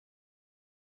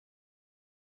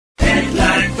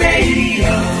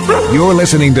You're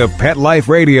listening to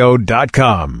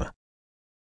PetLifeRadio.com.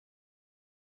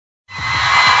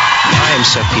 Hi, I'm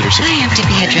Seth Peterson. Hi, I'm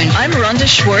Tippi Hedren. I'm Rhonda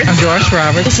Schwartz. I'm Doris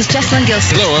Roberts. This is Jessalyn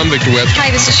Gilson. Hello, I'm Victor Webb. Hi,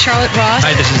 this is Charlotte Ross.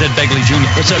 Hi, this is Ed Begley Jr.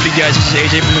 What's up, you guys? This is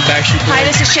AJ from the Backstreet Boys. Hi,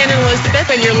 this is Shannon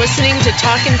Elizabeth, and you're listening to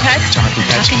Talkin' Pets. Talking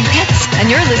Pets. Talking Pets. And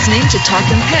you're listening to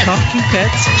Talkin' Pets. Talking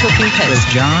Pets Talking Pets. with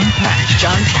John Patch.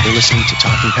 John Patch. You're listening to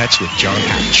Talking Pets with John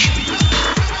Patch.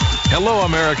 Hello,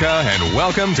 America, and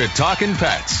welcome to Talkin'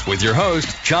 Pets with your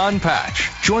host, John Patch.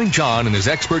 Join John and his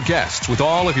expert guests with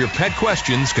all of your pet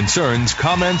questions, concerns,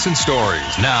 comments, and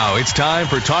stories. Now it's time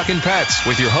for Talkin' Pets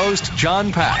with your host,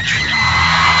 John Patch.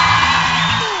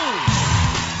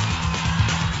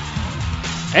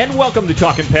 And welcome to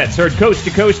Talkin' Pets, heard coast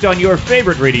to coast on your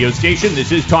favorite radio station.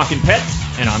 This is Talkin'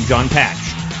 Pets, and I'm John Patch.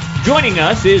 Joining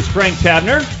us is Frank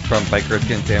Tabner. From Pike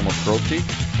Rifkin to Animal Cruelty.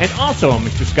 And also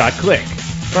Mr. Scott Click.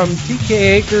 From TK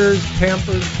Acres,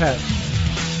 Pampered Pets.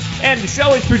 And the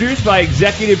show is produced by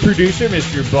executive producer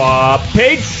Mr. Bob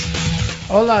Page.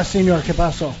 Hola, señor. ¿Qué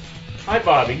pasó? Hi,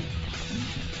 Bobby.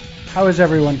 How is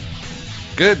everyone?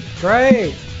 Good.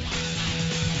 Great.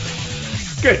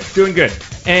 Good, doing good.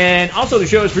 And also the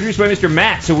show is produced by Mr.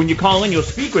 Matt, so when you call in, you'll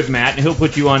speak with Matt, and he'll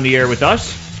put you on the air with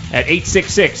us at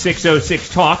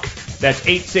 866-606-TALK. That's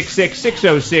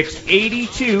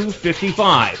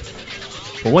 866-606-8255.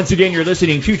 Well, once again, you're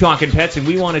listening to Talkin' Pets, and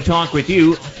we want to talk with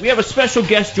you. We have a special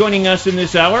guest joining us in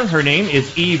this hour. Her name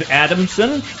is Eve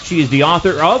Adamson. She is the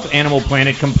author of Animal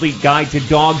Planet Complete Guide to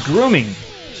Dog Grooming.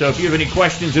 So if you have any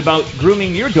questions about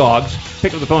grooming your dogs,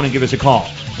 pick up the phone and give us a call.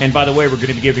 And by the way, we're going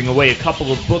to be giving away a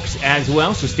couple of books as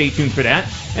well, so stay tuned for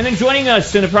that. And then joining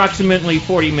us in approximately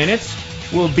 40 minutes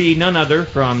will be none other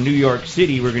from New York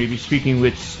City. We're going to be speaking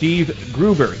with Steve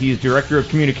Gruber. He is Director of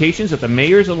Communications at the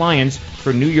Mayor's Alliance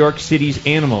for New York City's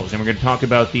Animals. And we're going to talk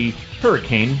about the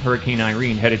Hurricane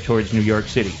Irene, headed towards New York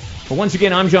City. But once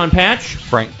again, I'm John Patch.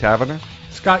 Frank Taverner.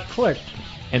 Scott Click.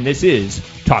 And this is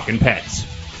Talkin' Pets.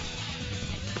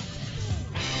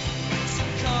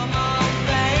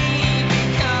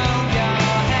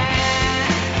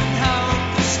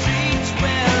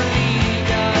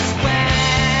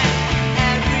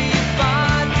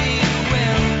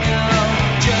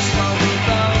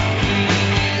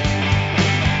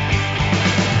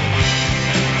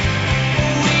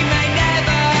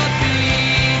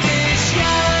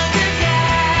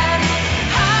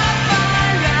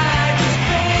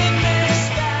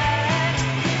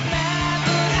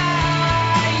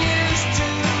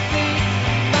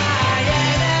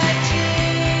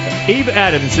 Eve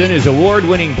Adamson is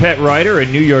award-winning pet writer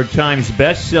and New York Times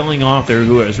best-selling author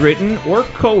who has written or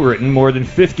co-written more than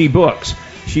 50 books.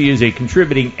 She is a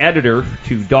contributing editor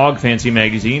to Dog Fancy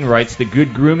magazine, writes the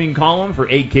Good Grooming column for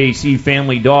AKC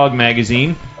Family Dog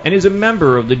magazine, and is a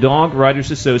member of the Dog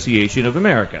Writers Association of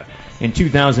America. In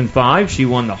 2005, she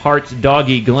won the Heart's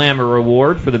Doggy Glamour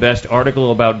Award for the best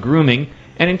article about grooming,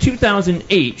 and in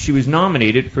 2008, she was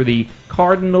nominated for the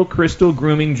Cardinal Crystal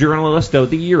Grooming Journalist of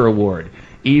the Year Award.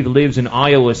 Eve lives in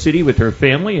Iowa City with her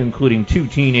family, including 2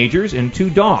 teenagers and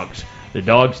 2 dogs. The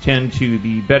dogs tend to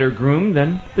be better groomed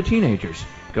than the teenagers.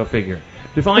 Go figure.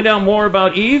 To find out more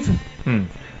about Eve,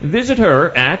 visit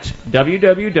her at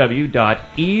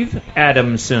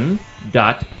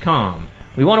www.eveadamson.com.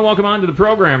 We want to welcome on to the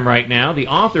program right now the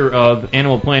author of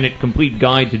Animal Planet Complete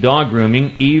Guide to Dog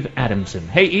Grooming, Eve Adamson.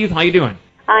 Hey, Eve, how you doing?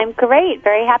 I'm great.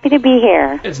 Very happy to be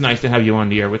here. It's nice to have you on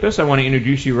the air with us. I want to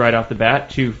introduce you right off the bat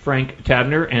to Frank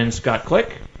Tabner and Scott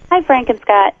Click. Hi, Frank and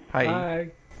Scott. Hi.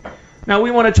 Now, we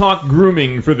want to talk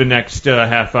grooming for the next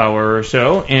half hour or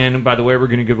so. And by the way, we're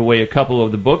going to give away a couple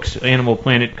of the books, Animal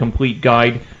Planet Complete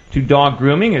Guide to Dog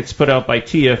Grooming. It's put out by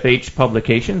TFH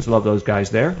Publications. Love those guys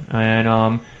there.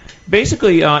 And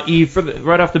basically, Eve,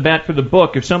 right off the bat for the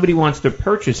book, if somebody wants to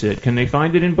purchase it, can they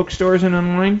find it in bookstores and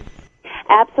online?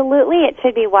 Absolutely. It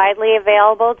should be widely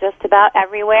available just about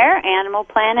everywhere. Animal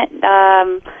Planet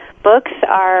books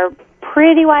are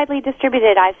pretty widely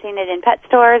distributed. I've seen it in pet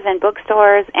stores and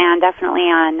bookstores and definitely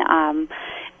on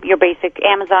your basic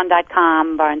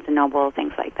Amazon.com, Barnes & Noble,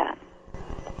 things like that.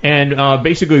 And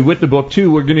basically with the book,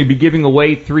 too, we're going to be giving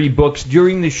away 3 books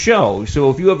during the show.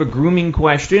 So if you have a grooming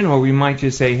question, or we might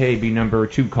just say, hey, be number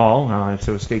 2 call,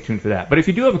 so stay tuned for that. But if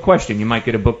you do have a question, you might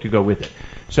get a book to go with it.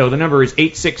 So the number is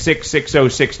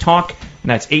 866-606-TALK,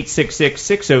 and that's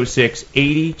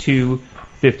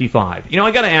 866-606-8255. You know,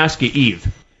 I got to ask you, Eve.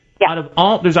 Yeah. Out of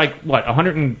all, there's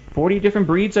 140 different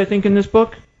breeds, I think, in this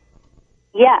book?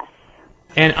 Yes.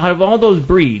 And out of all those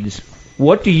breeds,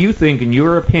 what do you think, in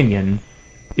your opinion,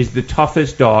 is the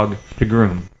toughest dog to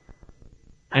groom?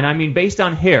 And I mean based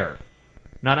on hair.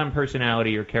 not on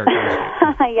personality or characteristics.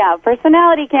 Yeah,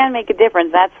 personality can make a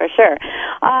difference, that's for sure.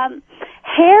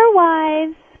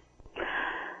 Hair-wise,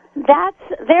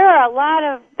 there are a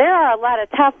lot of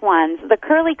tough ones. The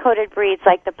curly-coated breeds,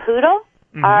 like the poodle,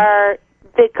 are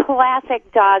the classic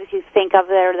dogs you think of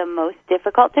that are the most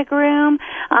difficult to groom.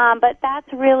 But that's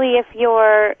really if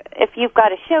you've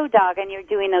got a show dog and you're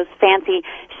doing those fancy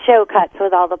show cuts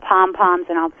with all the pom-poms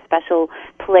and all the special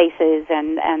places,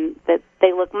 and that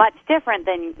they look much different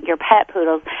than your pet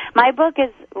poodles. My book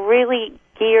is really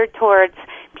geared towards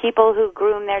people who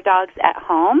groom their dogs at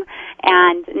home,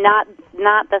 and not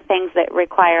the things that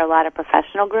require a lot of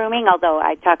professional grooming, although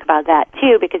I talk about that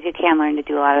too, because you can learn to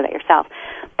do a lot of that yourself.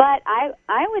 But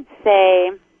I would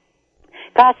say,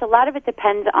 gosh, a lot of it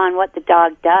depends on what the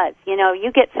dog does. You know,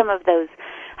 you get some of those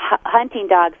hunting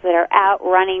dogs that are out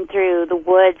running through the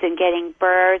woods and getting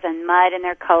burrs and mud in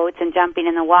their coats and jumping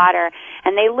in the water,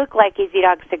 and they look like easy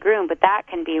dogs to groom, but that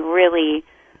can be really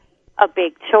a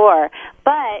big chore.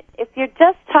 But if you're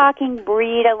just talking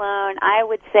breed alone, I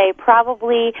would say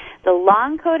probably the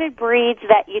long-coated breeds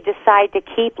that you decide to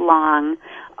keep long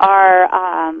are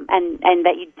and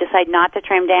that you decide not to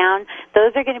trim down,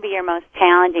 those are going to be your most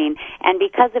challenging. And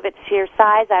because of its sheer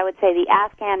size, I would say the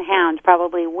Afghan Hound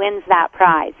probably wins that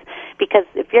prize, because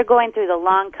if you're going through the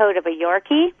long coat of a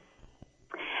Yorkie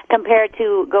compared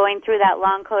to going through that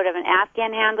long coat of an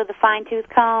Afghan Hound with a fine-tooth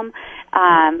comb,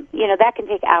 that can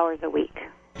take hours a week.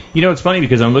 You know, it's funny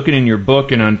because I'm looking in your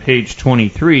book, and on page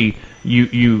 23,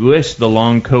 you list the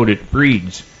long-coated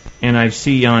breeds, and I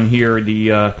see on here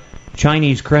the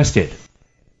Chinese crested.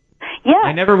 Yeah.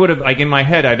 I never would have, like in my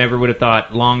head, I never would have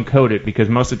thought long-coated, because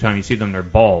most of the time you see them, they're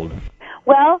bald.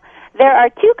 Well, there are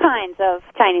two kinds of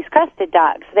Chinese crested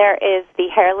dogs. There is the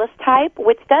hairless type,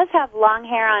 which does have long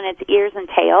hair on its ears and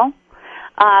tail.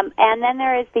 And then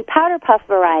there is the powder puff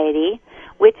variety,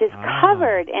 which is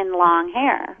covered in long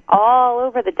hair all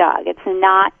over the dog. It's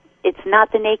not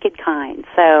the naked kind.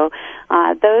 So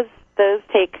those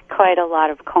take quite a lot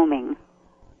of combing.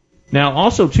 Now,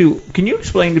 also, too, can you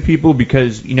explain to people,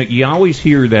 because, you always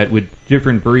hear that with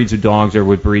different breeds of dogs, or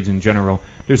with breeds in general,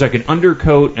 there's like an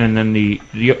undercoat and then the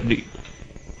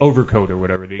overcoat or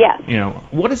whatever. Yes.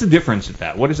 What is the difference with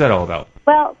that? What is that all about?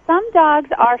 Well, some dogs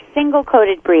are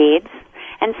single-coated breeds,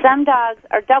 and some dogs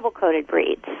are double-coated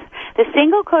breeds. The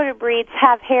single-coated breeds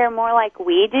have hair more like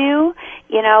we do.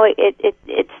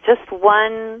 It's just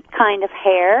one kind of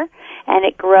hair, and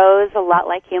it grows a lot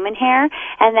like human hair.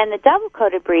 And then the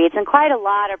double-coated breeds, and quite a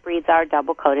lot of breeds are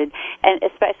double-coated, and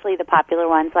especially the popular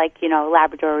ones like,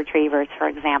 Labrador Retrievers, for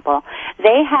example.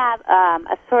 They have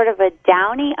a sort of a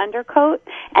downy undercoat,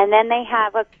 and then they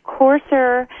have a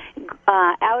coarser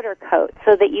outer coat,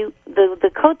 so that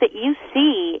the coat that you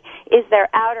see is their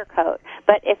outer coat.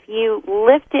 But if you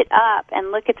lift it up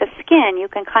and look at the skin, you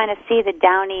can kind of see the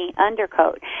downy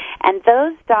undercoat. And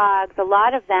those dogs, a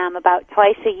lot of them, about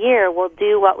twice a year, will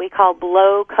do what we call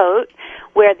blow coat,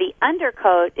 where the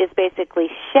undercoat is basically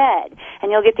shed,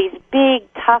 and you'll get these big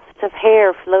tufts of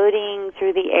hair floating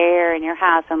through the air in your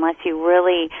house unless you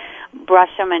really brush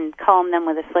them and comb them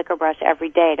with a slicker brush every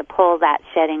day to pull that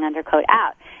shedding undercoat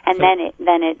out, and then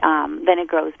it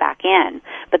grows back in.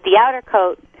 But the outer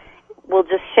coat will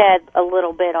just shed a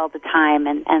little bit all the time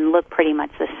and look pretty much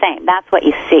the same. That's what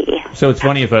you see. So it's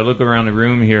funny, if I look around the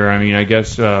room here, I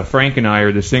guess Frank and I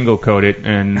are the single-coated,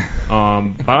 and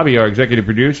Bobby, our executive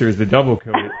producer, is the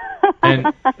double-coated. And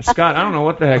Scott, I don't know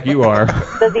what the heck you are.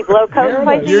 Does he blow coat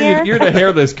twice a year? You're the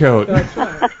hairless coat.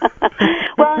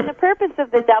 Well, and the purpose of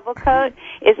the double coat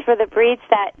is for the breeds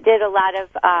that did a lot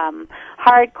of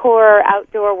hardcore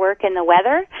outdoor work in the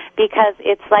weather, because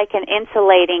it's like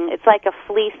it's like a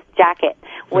fleece jacket.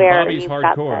 So where Bobby's you've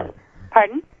hardcore. Got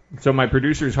pardon? So my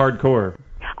producer's hardcore.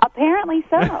 Apparently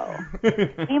so.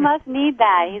 He must need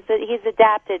that. He's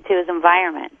adapted to his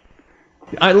environment.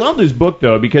 I love this book,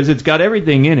 though, because it's got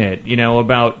everything in it,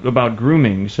 about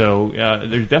grooming. So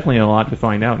there's definitely a lot to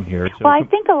find out in here. So. Well, I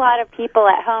think a lot of people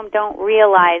at home don't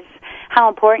realize how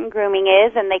important grooming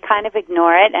is, and they kind of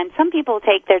ignore it. And some people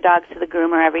take their dogs to the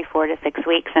groomer every 4 to 6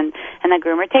 weeks, and the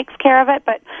groomer takes care of it.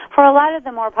 But for a lot of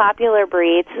the more popular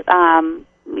breeds,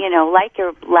 like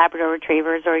your Labrador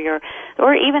Retrievers or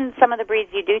even some of the breeds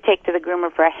you do take to the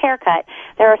groomer for a haircut,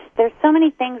 there's so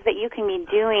many things that you can be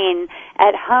doing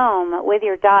at home with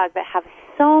your dog that have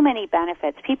so many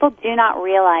benefits. People do not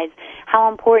realize how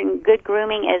important good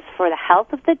grooming is for the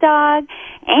health of the dog,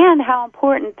 and how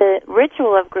important the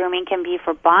ritual of grooming can be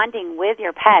for bonding with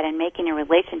your pet and making your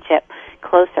relationship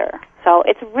closer. So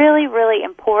it's really, really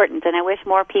important, and I wish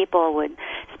more people would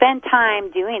spend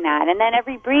time doing that. And then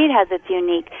every breed has its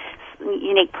unique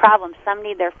unique problems. Some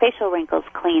need their facial wrinkles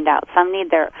cleaned out. Some need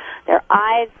their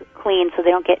eyes cleaned so they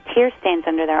don't get tear stains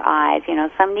under their eyes.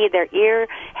 Some need their ear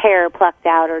hair plucked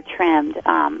out or trimmed.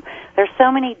 There's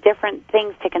so many different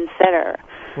things to consider.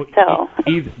 Well,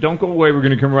 Eve, don't go away. We're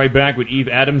going to come right back with Eve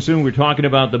Adamson. We're talking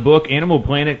about the book, Animal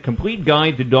Planet, Complete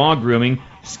Guide to Dog Grooming,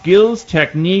 Skills,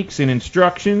 Techniques, and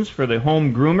Instructions for the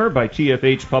Home Groomer by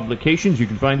TFH Publications. You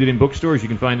can find it in bookstores. You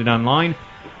can find it online.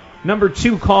 Number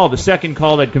 2 call, the second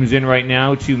call that comes in right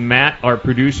now to Matt, our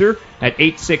producer, at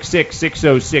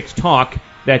 866-606-TALK.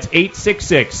 That's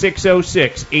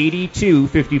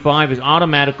 866-606-8255 is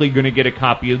automatically going to get a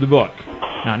copy of the book.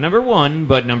 Not number 1,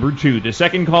 but number 2. The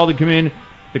second call to come in,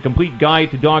 the Complete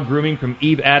Guide to Dog Grooming from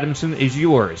Eve Adamson, is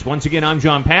yours. Once again, I'm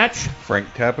John Patch. Frank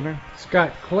Tappener.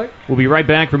 Scott Click. We'll be right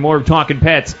back for more of Talking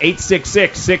Pets.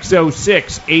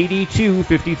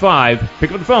 866-606-8255.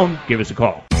 Pick up the phone. Give us a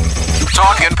call.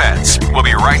 Talking Pets. We'll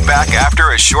be right back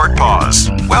after a short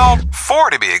pause. Well,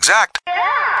 4 to be exact.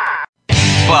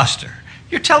 Buster,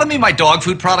 you're telling me my dog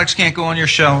food products can't go on your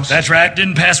shelves? That's right.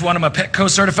 Didn't pass one of my Petco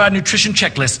certified nutrition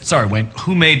checklists. Sorry, Wayne.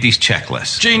 Who made these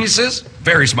checklists? Geniuses.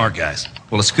 Very smart guys.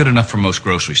 Well, it's good enough for most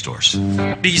grocery stores.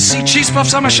 Do you see cheese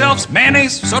puffs on my shelves?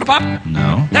 Mayonnaise? Soda pop?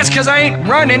 No. That's because I ain't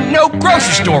running no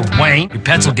grocery store, Wayne. Your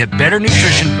pets will get better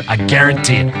nutrition, I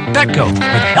guarantee it. Petco,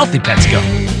 where healthy pets go.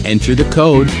 Enter the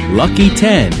code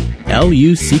LUCKY10,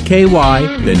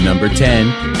 LUCKY, the number 10,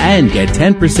 and get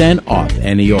 10% off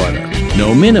any order.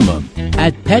 No minimum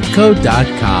at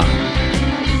petco.com.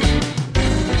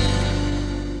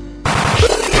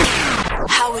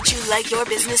 How would you like your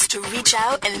business to reach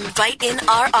out and invite in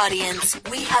our audience?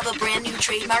 We have a brand new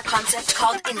trademark concept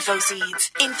called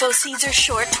InfoSeeds. InfoSeeds are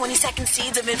short 20-second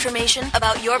seeds of information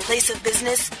about your place of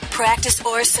business, practice,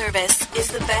 or service. Is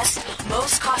the best,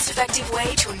 most cost-effective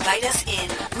way to invite us in.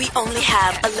 We only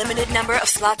have a limited number of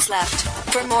slots left.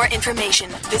 For more information,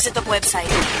 visit the website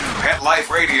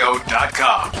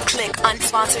PetLifeRadio.com. Click on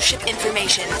sponsorship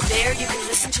information. There you can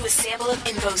listen to a sample of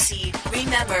InfoSeed.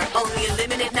 Remember, only a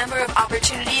limited number of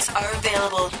opportunities are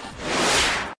available.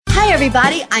 Hi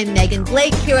everybody, I'm Megan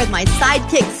Blake here with my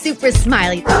sidekick Super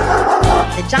Smiley,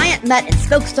 the giant mutt and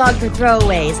spokes dog for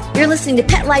throwaways. You're listening to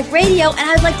Pet Life Radio, and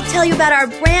I'd like to tell you about our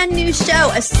brand new show,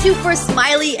 A Super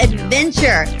Smiley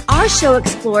Adventure. Our show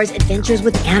explores adventures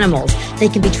with animals. They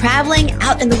can be traveling,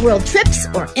 out in the world trips,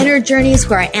 or inner journeys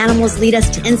where our animals lead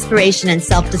us to inspiration and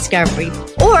self-discovery,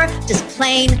 or just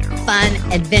plain fun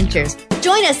adventures.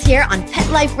 Join us here on Pet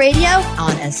Life Radio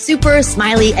on A Super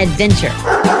Smiley Adventure.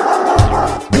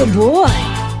 Good boy.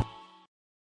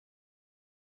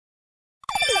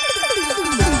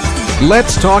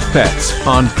 Let's Talk Pets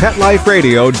on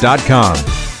PetLifeRadio.com.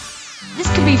 This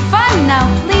could be fun. Now,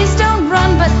 please don't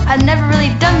run, but I've never really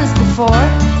done this before.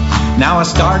 Now I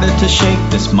started to shake.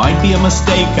 This might be a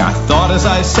mistake, I thought as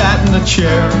I sat in the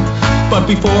chair. But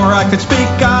before I could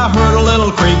speak, I heard a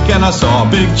little creak and I saw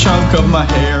a big chunk of my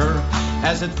hair.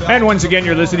 And once again,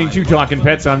 you're listening to Talking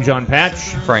Pets. I'm John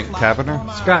Patch. Frank Tappener.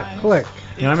 Scott Click.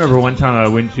 I remember one time I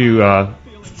went to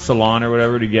salon or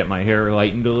whatever to get my hair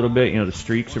lightened a little bit, the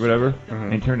streaks or whatever,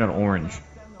 and it turned out orange.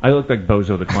 I looked like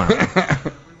Bozo the Clown.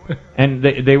 And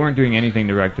they weren't doing anything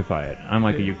to rectify it. I'm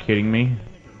like, are you kidding me?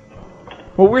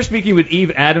 Well, we're speaking with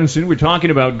Eve Adamson. We're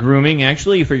talking about grooming,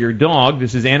 actually, for your dog.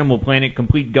 This is Animal Planet,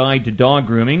 Complete Guide to Dog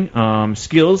Grooming.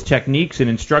 Skills, techniques, and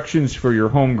instructions for your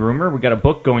home groomer. We've got a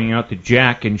book going out to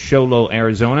Jack in Show Low,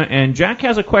 Arizona. And Jack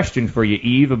has a question for you,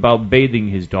 Eve, about bathing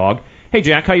his dog. Hey,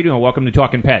 Jack, how you doing? Welcome to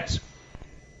Talking Pets.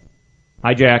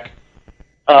 Hi, Jack.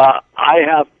 I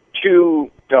have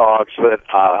 2 dogs that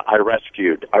I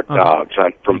rescued, dogs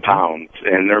from pounds,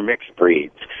 and they're mixed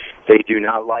breeds. They do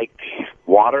not like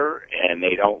water, and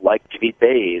they don't like to be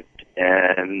bathed.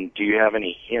 And do you have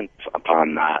any hints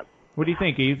upon that? What do you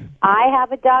think, Eve? I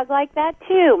have a dog like that,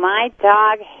 too. My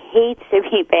dog hates to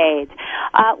be bathed.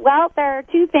 Well, there are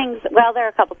 2 things. Well, there are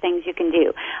a couple things you can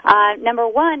do. Number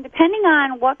 1, depending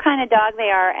on what kind of dog they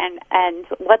are and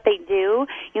what they do,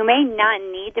 you may not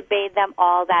need to bathe them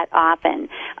all that often.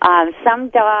 Some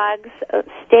dogs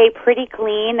stay pretty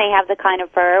clean. They have the kind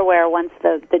of fur where once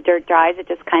the dirt dries, it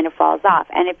just kind of falls off.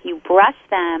 And if you brush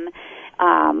them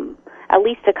at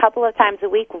least a couple of times a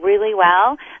week really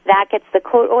well, that gets the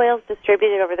coat oils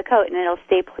distributed over the coat, and it'll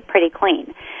stay pretty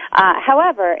clean.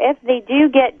 However, if they do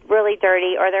get really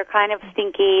dirty or they're kind of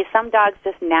stinky, some dogs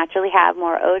just naturally have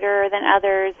more odor than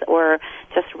others, or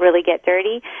just really get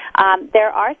dirty. There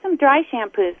are some dry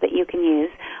shampoos that you can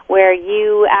use where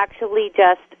you actually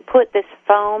just put this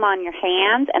foam on your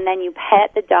hands, and then you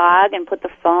pet the dog and put the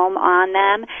foam on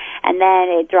them, and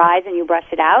then it dries and you brush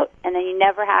it out, and then you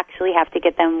never actually have to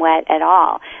get them wet at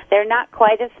all. They're not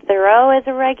quite as thorough as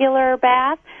a regular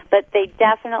bath, but they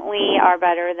definitely are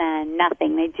better than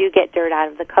nothing. They do get dirt out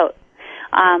of the coat.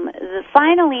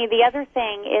 Finally, the other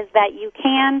thing is that you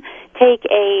can take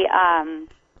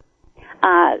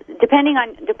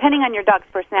depending on your dog's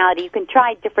personality, you can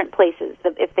try different places.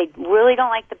 If they really don't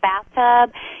like the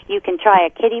bathtub, you can try a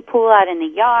kiddie pool out in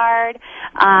the yard.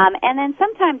 And then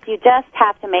sometimes you just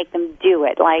have to make them do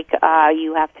it, like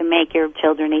you have to make your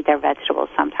children eat their vegetables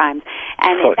sometimes.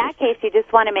 And in that case, you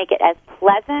just want to make it as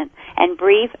pleasant and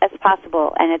brief as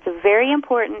possible. And it's very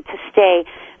important to stay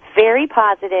very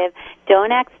positive.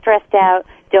 Don't act stressed out.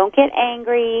 Don't get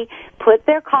angry. Put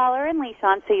their collar and leash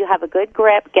on so you have a good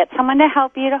grip. Get someone to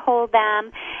help you to hold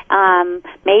them.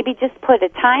 Maybe just put a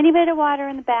tiny bit of water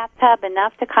in the bathtub,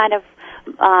 enough to kind of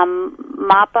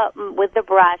mop up with the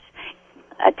brush.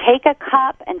 Take a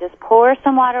cup and just pour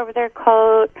some water over their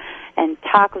coat and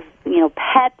talk,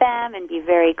 pet them and be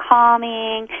very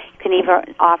calming. You can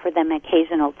even offer them an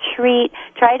occasional treat.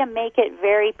 Try to make it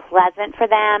very pleasant for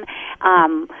them.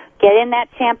 Get in that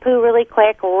shampoo really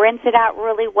quick, rinse it out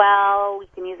really well. We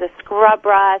can use a scrub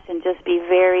brush and just be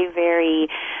very, very,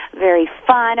 very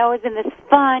fun. Oh, isn't this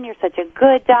fun? You're such a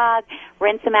good dog.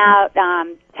 Rinse them out,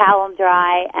 towel them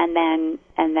dry, and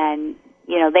then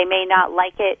they may not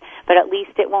like it, but at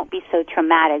least it won't be so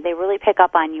traumatic. They really pick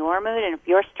up on your mood, and if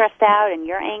you're stressed out and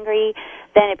you're angry,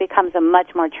 then it becomes a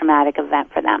much more traumatic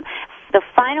event for them. The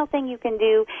final thing you can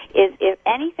do is, if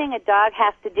anything a dog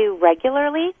has to do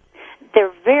regularly,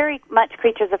 they're very much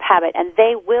creatures of habit, and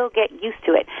they will get used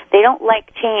to it. They don't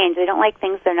like change. They don't like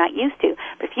things they're not used to.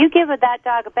 But if you give that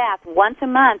dog a bath once a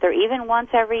month or even once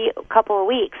every couple of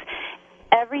weeks,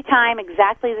 every time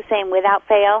exactly the same without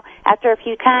fail, after a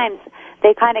few times,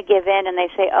 they kind of give in and they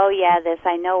say, oh, yeah, at least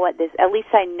I know what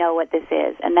this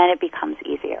is, and then it becomes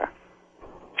easier.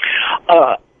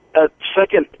 A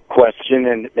second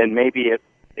question, and maybe it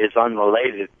is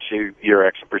unrelated to your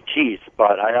expertise,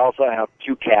 but I also have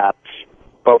two cats,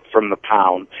 both from the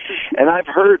pound, and I've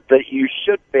heard that you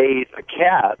should bathe a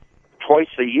cat twice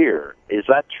a year. Is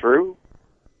that true?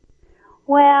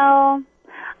 Well,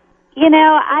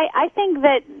 I think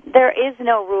that there is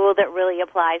no rule that really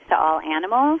applies to all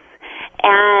animals,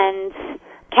 and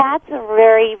cats are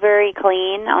very, very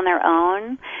clean on their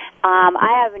own.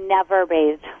 I have never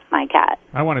bathed my cat.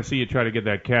 I want to see you try to get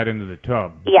that cat into the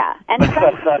tub. Yeah, and some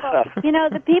people,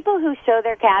 the people who show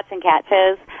their cats in cat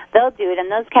shows, they'll do it,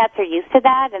 and those cats are used to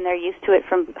that, and they're used to it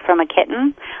from a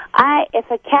kitten. If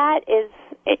a cat is,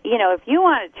 if you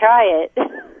want to try it,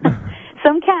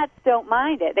 some cats don't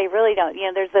mind it. They really don't.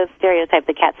 There's those stereotypes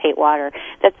that cats hate water.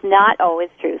 That's not always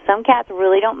true. Some cats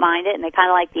really don't mind it, and they kind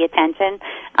of like the attention.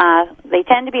 They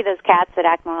tend to be those cats that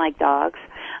act more like dogs.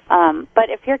 But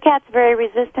if your cat's very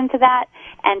resistant to that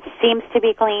and seems to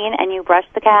be clean, and you brush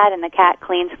the cat and the cat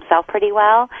cleans himself pretty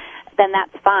well, then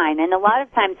that's fine. And a lot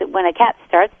of times when a cat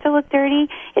starts to look dirty,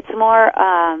 it's more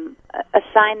a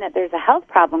sign that there's a health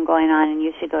problem going on, and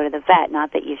you should go to the vet,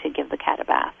 not that you should give the cat a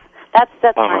bath.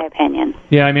 That's my opinion.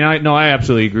 Yeah, I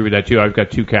absolutely agree with that, too. I've got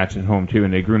two cats at home, too,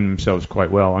 and they groom themselves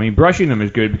quite well. Brushing them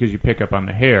is good because you pick up on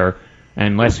the hair,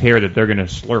 and less hair that they're going to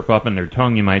slurp up in their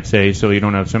tongue, you might say, so you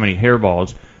don't have so many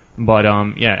hairballs. But,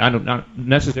 I don't not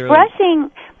necessarily...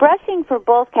 Brushing for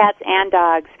both cats and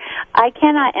dogs, I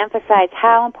cannot emphasize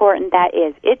how important that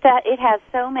is. It has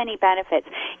so many benefits.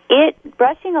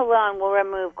 Brushing alone will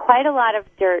remove quite a lot of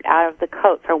dirt out of the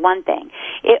coat, for one thing.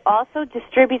 It also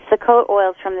distributes the coat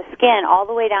oils from the skin all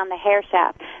the way down the hair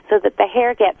shaft so that the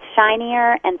hair gets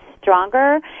shinier and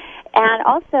stronger. And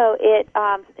also, it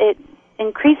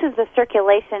increases the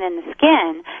circulation in the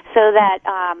skin so that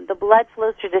the blood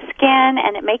flows through the skin,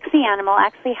 and it makes the animal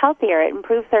actually healthier. It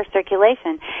improves their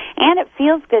circulation, and it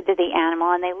feels good to the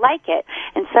animal, and they like it.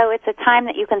 And so it's a time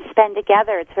that you can spend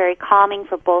together. It's very calming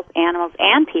for both animals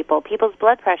and people. People's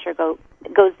blood pressure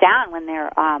goes down when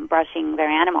they're brushing their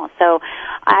animals. So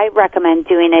I recommend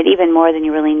doing it even more than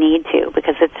you really need to,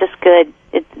 because it's just good.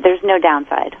 There's no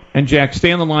downside. And Jack,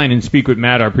 stay on the line and speak with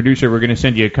Matt, our producer. We're going to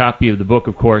send you a copy of the book,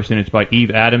 of course, and it's by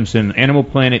Eve Adamson, Animal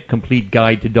Planet Complete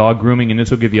Guide to Dog Grooming, and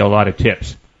this will give you a lot of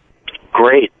tips.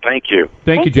 Great. Thank you.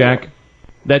 Thank you, Jack.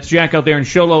 That's Jack out there in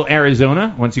Show Low,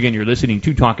 Arizona. Once again, you're listening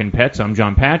to Talkin' Pets. I'm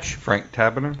John Patch. Frank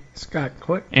Taberner. Scott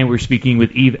Click. And we're speaking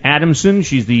with Eve Adamson.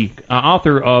 She's the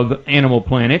author of Animal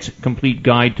Planet Complete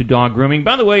Guide to Dog Grooming.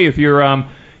 By the way, if you're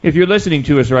If you're listening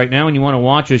to us right now and you want to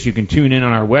watch us, you can tune in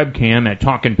on our webcam at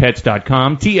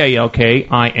talkinpets.com,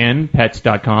 TALKIN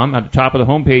pets.com. At the top of the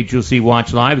homepage, you'll see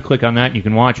Watch Live. Click on that and you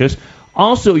can watch us.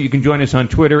 Also, you can join us on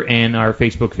Twitter and our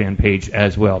Facebook fan page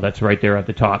as well. That's right there at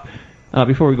the top.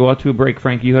 Before we go out to a break,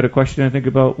 Frank, you had a question, I think,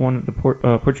 about one of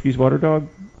the Portuguese water dog?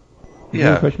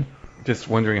 Yeah. Question? Just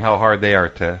wondering how hard they are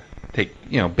to take,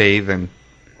 bathe and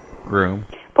groom.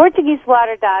 Portuguese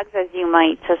water dogs, as you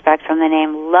might suspect from the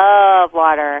name, love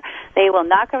water. They will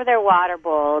knock over their water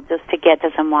bowl just to get to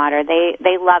some water.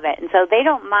 They love it. And so they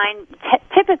don't mind,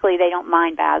 typically they don't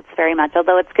mind baths very much,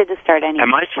 although it's good to start anyway.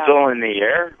 Am I still in the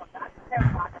air?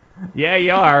 Yeah,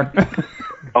 you are.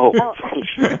 Oh.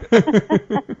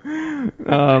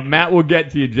 Matt will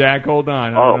get to you, Jack. Hold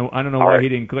on. I don't know why right. he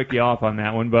didn't click you off on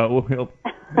that one, but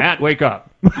Matt, wake up.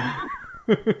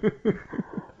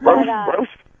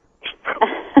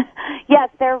 Yes,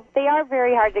 they are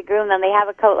very hard to groom them. They have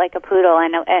a coat like a poodle,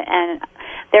 and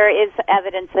there is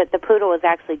evidence that the poodle was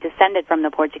actually descended from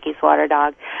the Portuguese water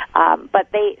dog.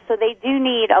 But they do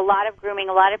need a lot of grooming.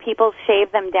 A lot of people shave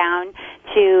them down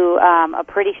to a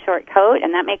pretty short coat,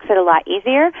 and that makes it a lot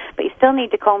easier. But you still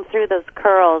need to comb through those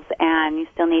curls, and you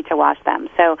still need to wash them.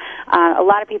 So a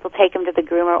lot of people take them to the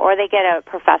groomer, or they get a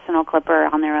professional clipper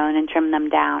on their own and trim them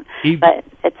down. But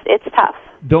it's tough.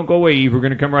 Don't go away, Eve. We're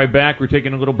going to come right back. We're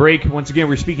taking a little break. Once again,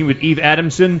 we're speaking with Eve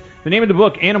Adamson. The name of the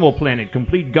book, Animal Planet,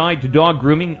 Complete Guide to Dog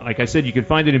Grooming. Like I said, you can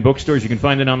find it in bookstores. You can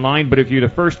find it online. But if you're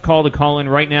the first call to call in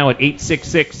right now at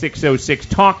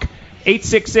 866-606-TALK,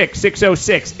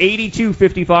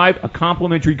 866-606-8255, a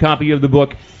complimentary copy of the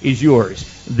book is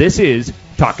yours. This is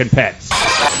Talkin' Pets.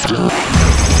 We'll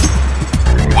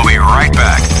be right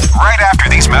back, right after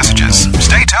these messages.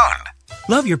 Stay tuned.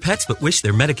 Love your pets but wish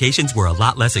their medications were a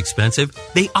lot less expensive?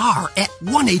 They are at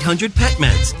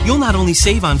 1-800-PET-MEDS. You'll not only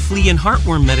save on flea and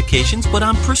heartworm medications, but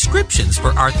on prescriptions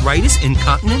for arthritis,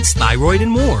 incontinence, thyroid,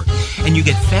 and more. And you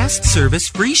get fast service,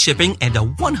 free shipping, and a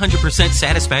 100%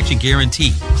 satisfaction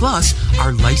guarantee. Plus,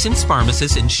 our licensed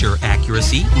pharmacists ensure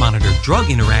accuracy, monitor drug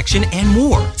interaction, and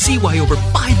more. See why over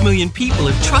 5 million people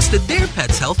have trusted their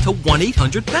pet's health to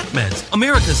 1-800-PET-MEDS,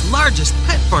 America's largest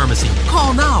pet pharmacy.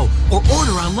 Call now or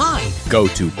order online. Go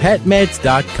to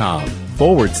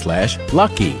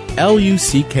petmeds.com/lucky,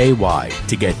 LUCKY,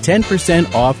 to get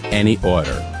 10% off any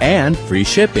order and free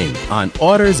shipping on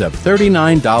orders of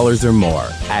 $39 or more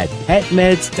at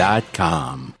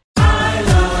petmeds.com.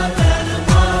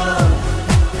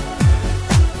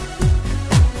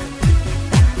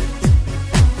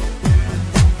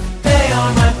 They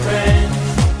are my friends,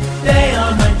 they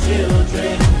are my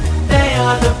children, they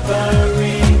are the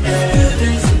furry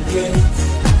goodness and gifts.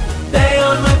 They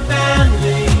are my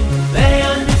family, they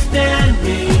understand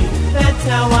me, that's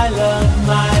how I love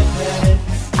my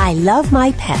pets. I Love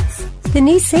My Pets, the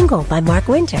new single by Mark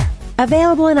Winter,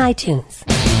 available on iTunes.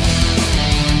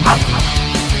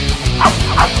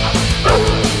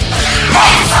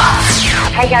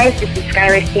 Hi guys, this is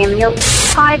Skylar Samuel.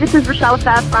 Hi, this is Rochelle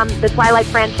Pfaff from the Twilight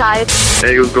franchise.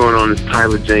 Hey, what's going on? It's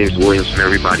Tyler James Williams from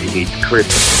Everybody Needs Chris.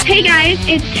 Hey guys,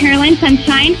 it's Caroline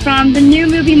Sunshine from the new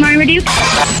movie Marmaduke.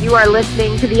 You are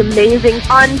listening to the amazing,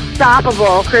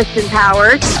 unstoppable Kristen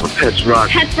Powers. Pets Rock.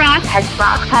 Pets Rock. Pets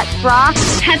Rock. Pets Rock.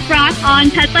 Pets Rock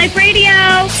on Pet Life Radio.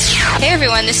 Hey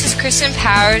everyone, this is Kristen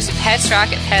Powers of Pets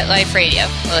Rock at Pet Life Radio.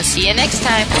 We'll see you next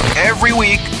time. Every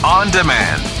week on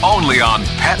demand, only on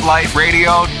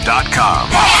PetLifeRadio.com.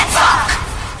 Pets Rock.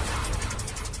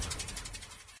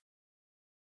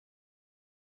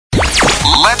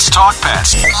 Let's talk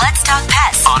pets. Let's talk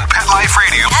pets On Pet Life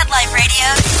Radio. Pet Life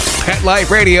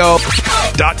Radio.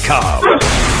 PetLifeRadio.com.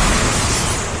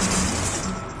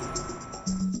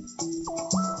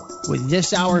 With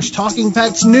this hour's Talking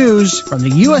Pets news from the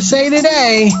USA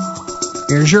Today,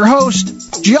 here's your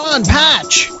host, John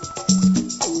Patch.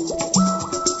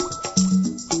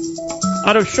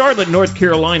 Out of Charlotte, North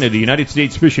Carolina, the United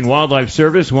States Fish and Wildlife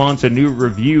Service wants a new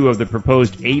review of the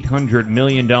proposed $800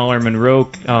 million Monroe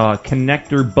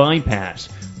Connector bypass.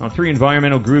 Now, 3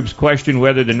 environmental groups question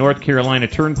whether the North Carolina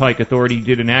Turnpike Authority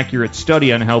did an accurate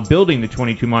study on how building the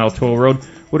 22-mile toll road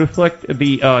would affect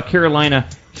the Carolina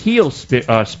heel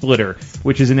splitter,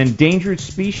 which is an endangered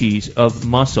species of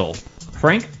mussel.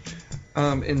 Frank?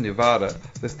 In Nevada,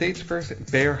 the state's first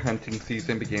bear hunting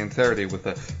season began Saturday with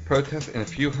a protest and a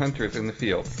few hunters in the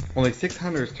field. Only 6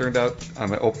 hunters turned out on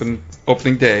the opening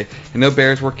day, and no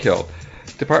bears were killed.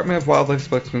 Department of Wildlife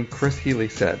spokesman Chris Healy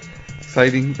said,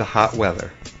 citing the hot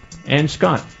weather. And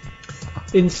Scott.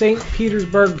 In St.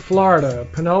 Petersburg, Florida,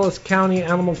 Pinellas County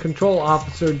Animal Control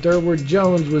Officer Durward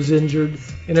Jones was injured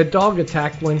in a dog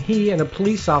attack when he and a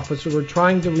police officer were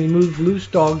trying to remove loose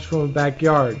dogs from a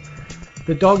backyard.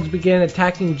 The dogs began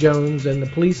attacking Jones, and the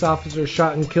police officer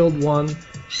shot and killed one.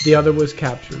 The other was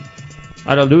captured.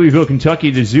 Out of Louisville,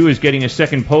 Kentucky, the zoo is getting a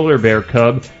second polar bear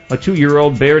cub. A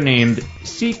 2-year-old bear named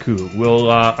Siku will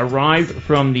arrive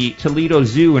from the Toledo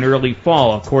Zoo in early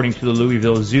fall, according to the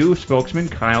Louisville Zoo spokesman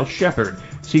Kyle Shepard.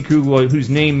 Siku,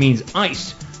 whose name means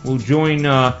ice, will join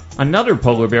another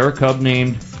polar bear cub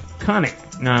named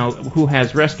Konik, now who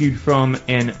has rescued from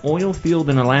an oil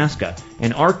field in Alaska,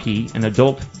 an Arkie, an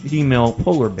adult female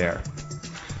polar bear.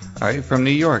 All right, from New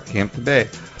York, Hampton Bay.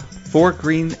 4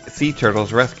 green sea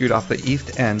turtles rescued off the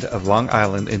east end of Long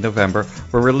Island in November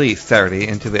were released Saturday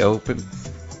into the open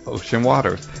ocean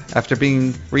waters after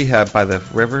being rehabbed by the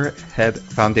Riverhead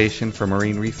Foundation for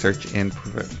Marine Research in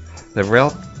Providence. The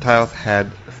reptiles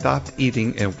had stopped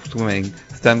eating and swimming,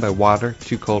 stunned by water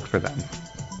too cold for them.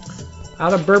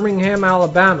 Out of Birmingham,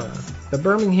 Alabama, the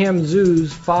Birmingham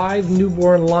Zoo's 5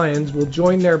 newborn lions will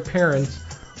join their parents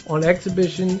on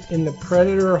exhibition in the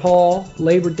Predator Hall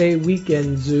Labor Day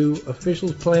weekend zoo.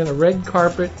 Officials plan a red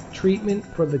carpet treatment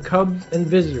for the cubs and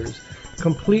visitors,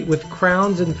 complete with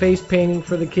crowns and face painting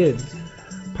for the kids.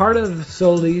 Part of the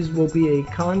facilities will be a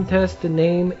contest to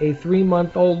name a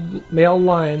 3-month-old male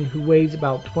lion who weighs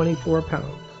about 24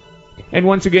 pounds. And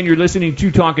once again, you're listening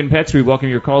to Talkin' Pets. We welcome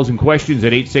your calls and questions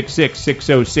at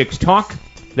 866-606-TALK.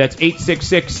 That's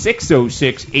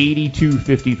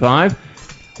 866-606-8255.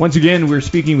 Once again, we're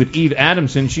speaking with Eve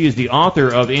Adamson. She is the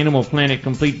author of Animal Planet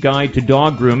Complete Guide to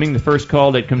Dog Grooming. The first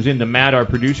call that comes in to Matt, our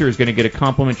producer, is going to get a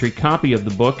complimentary copy of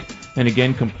the book. And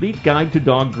again, Complete Guide to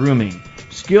Dog Grooming.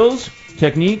 Skills,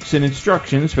 techniques, and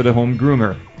instructions for the home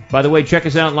groomer. By the way, check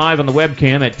us out live on the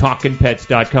webcam at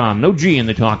TalkinPets.com. No G in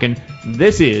the talkin'.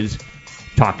 This is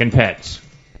Talkin' Pets.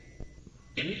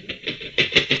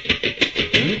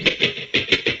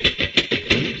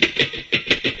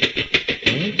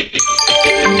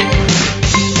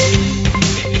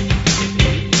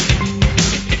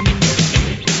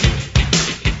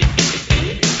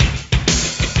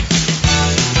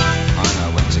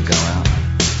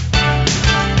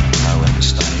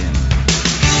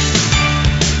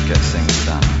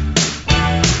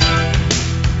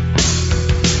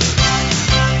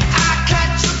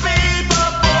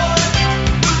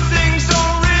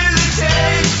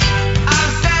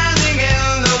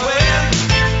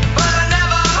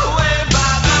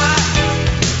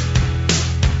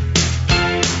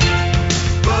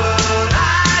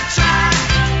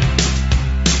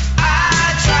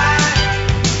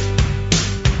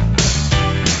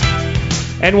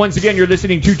 And once again, you're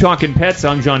listening to Talkin' Pets.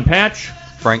 I'm John Patch.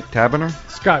 Frank Taberner.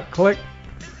 Scott Click.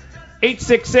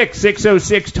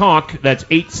 866-606-TALK. That's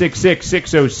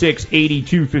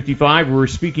 866-606-8255. We're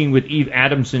speaking with Eve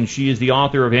Adamson. She is the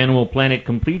author of Animal Planet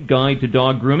Complete Guide to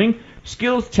Dog Grooming,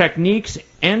 Skills, Techniques,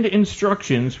 and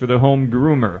Instructions for the Home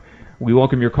Groomer. We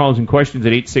welcome your calls and questions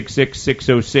at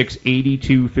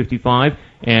 866-606-8255.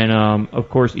 And, of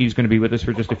course, Eve's going to be with us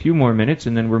for just a few more minutes,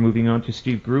 and then we're moving on to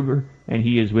Steve Gruber, and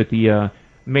he is with the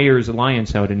Mayor's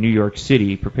Alliance out in New York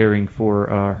City preparing for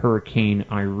Hurricane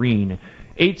Irene.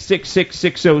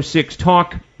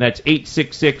 866-606-TALK. That's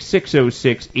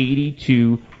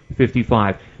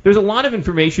 866-606-8255. There's a lot of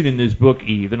information in this book,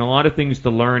 Eve, and a lot of things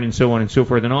to learn and so on and so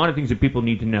forth, and a lot of things that people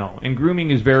need to know. And grooming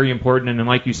is very important, and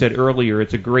like you said earlier,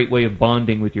 it's a great way of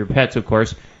bonding with your pets, of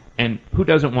course, and who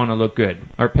doesn't want to look good?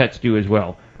 Our pets do as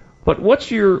well. But what's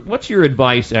your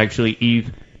advice, actually,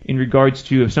 Eve, in regards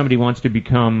to if somebody wants to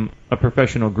become a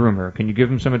professional groomer? Can you give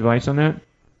them some advice on that?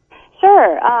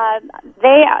 Sure.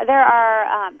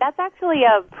 That's actually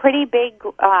a pretty big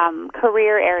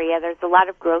career area. There's a lot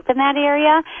of growth in that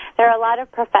area. There are a lot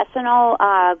of professional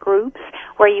groups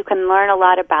where you can learn a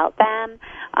lot about them,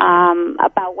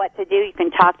 about what to do. You can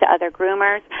talk to other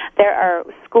groomers. There are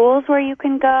schools where you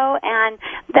can go, and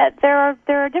there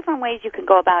are different ways you can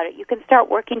go about it. You can start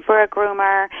working for a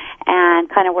groomer and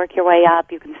kind of work your way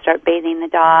up. You can start bathing the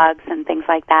dogs and things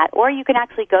like that. Or you can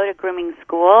actually go to grooming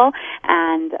school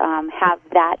and have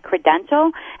that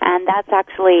credential, and that's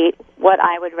actually what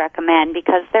I would recommend,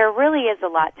 because there really is a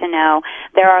lot to know.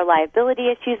 There are liability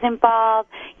issues involved.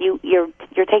 You're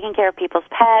taking care of people's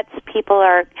pets. People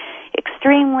are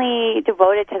extremely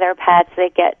devoted to their pets.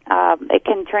 It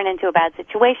can turn into a bad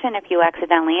situation if you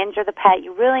accidentally injure the pet.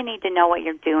 You really need to know what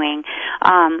you're doing.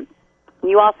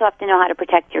 You also have to know how to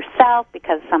protect yourself,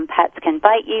 because some pets can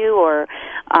bite you, or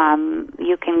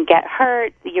you can get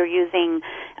hurt. You're using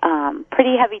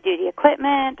pretty heavy-duty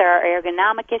equipment. There are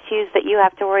ergonomic issues that you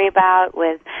have to worry about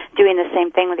with doing the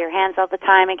same thing with your hands all the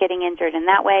time and getting injured in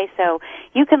that way. So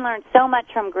you can learn so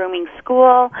much from grooming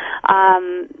school.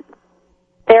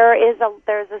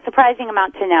 There's a surprising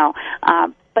amount to know.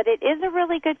 but it is a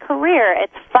really good career.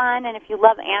 It's fun, and if you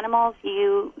love animals,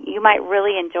 you might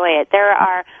really enjoy it.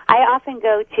 I often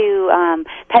go to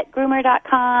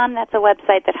petgroomer.com. That's a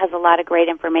website that has a lot of great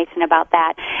information about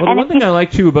that. Well, and the one thing I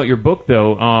like too about your book,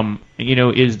 though,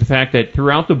 is the fact that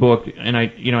throughout the book, and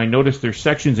I noticed there's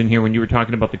sections in here when you were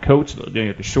talking about the coats,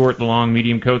 the short, the long,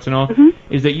 medium coats, and all,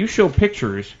 is that you show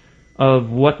pictures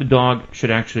of what the dog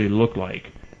should actually look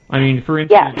like. I mean, for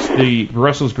instance, the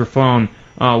Brussels Griffon,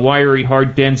 wiry,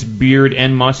 hard, dense beard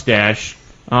and mustache.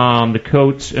 The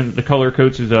coats and the color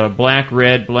coats is black,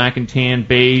 red, black and tan,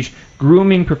 beige.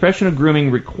 Grooming, professional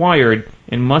grooming required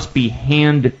and must be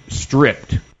hand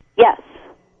stripped. Yes.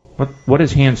 What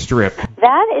is hand stripped?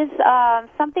 That is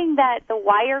something that the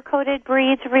wire-coated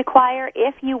breeds require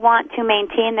if you want to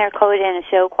maintain their coat in a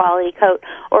show-quality coat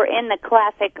or in the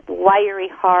classic wiry,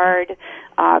 hard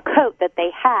coat that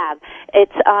they have. It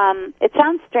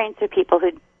sounds strange to people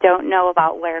who don't know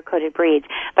about wire-coated breeds,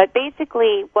 but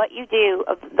basically what you do,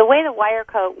 the way the wire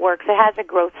coat works, it has a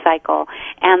growth cycle,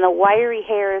 and the wiry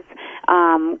hairs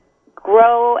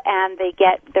grow and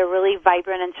they're really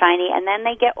vibrant and shiny, and then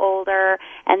they get older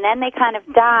and then they kind of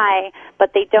die,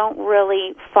 but they don't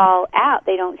really fall out,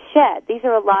 they don't shed. These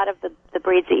are a lot of the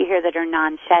breeds that you hear that are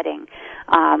non-shedding,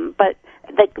 but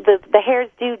the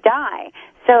hairs do die,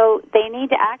 so they need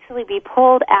to actually be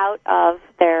pulled out of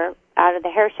the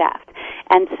hair shaft,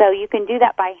 and so you can do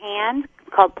that by hand,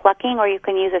 called plucking, or you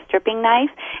can use a stripping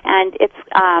knife, and it's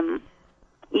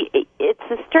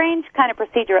a strange kind of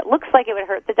procedure. It looks like it would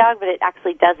hurt the dog, but it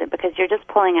actually doesn't, because you're just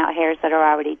pulling out hairs that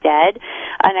are already dead.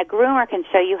 And a groomer can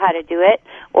show you how to do it,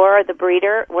 or the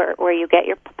breeder, where you get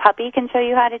your puppy, can show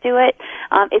you how to do it.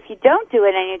 If you don't do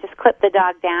it and you just clip the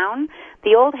dog down,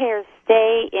 the old hairs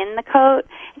stay in the coat,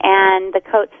 and the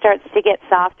coat starts to get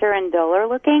softer and duller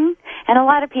looking. And a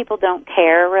lot of people don't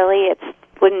care, really.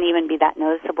 Wouldn't even be that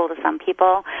noticeable to some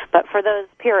people, but for those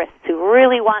purists who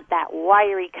really want that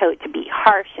wiry coat to be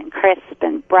harsh and crisp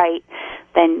and bright,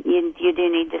 then you do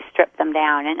need to strip them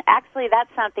down. And actually, that's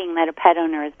something that a pet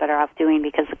owner is better off doing,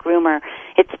 because the groomer,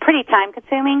 it's pretty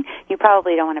time-consuming. You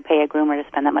probably don't want to pay a groomer to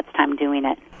spend that much time doing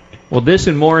it. Well, this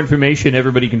and more information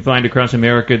everybody can find across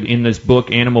America in this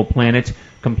book, Animal Planet,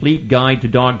 Complete Guide to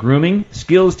Dog Grooming,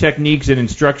 Skills, Techniques, and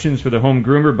Instructions for the Home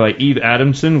Groomer by Eve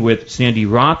Adamson with Sandy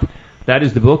Roth. That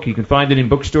is the book. You can find it in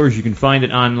bookstores. You can find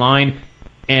it online.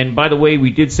 And by the way,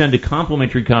 we did send a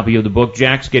complimentary copy of the book.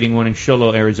 Jack's getting one in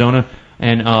Shiloh, Arizona.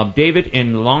 And David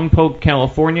in Longpoke,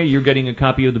 California, you're getting a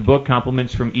copy of the book,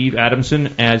 compliments from Eve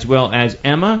Adamson, as well as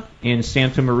Emma in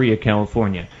Santa Maria,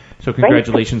 California. So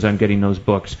congratulations on getting those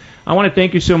books. I want to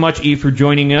thank you so much, Eve, for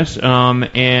joining us.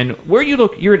 And where you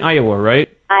look, you're in Iowa, right?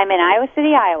 I'm in Iowa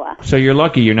City, Iowa. So you're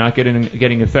lucky you're not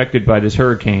getting affected by this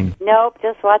hurricane. Nope,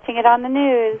 just watching it on the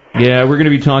news. Yeah, we're going to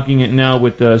be talking now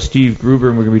with Steve Gruber,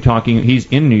 and we're going to be talking, he's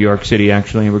in New York City,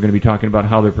 actually, and we're going to be talking about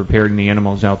how they're preparing the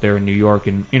animals out there in New York,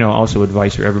 and, also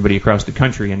advice for everybody across the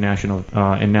country in natural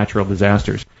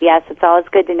disasters. Yes, it's always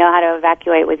good to know how to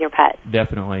evacuate with your pet.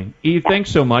 Definitely. Eve, thanks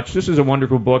so much. This is a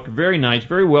wonderful book. Very nice,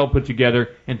 very well put together,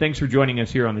 and thanks for joining us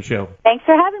here on the show. Thanks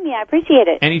for having me. I appreciate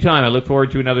it. Anytime. I look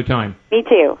forward to another time. Me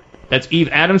too. That's Eve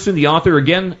Adamson, the author,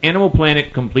 again, Animal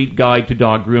Planet, Complete Guide to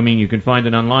Dog Grooming. You can find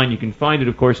it online. You can find it,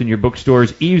 of course, in your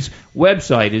bookstores. Eve's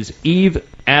website is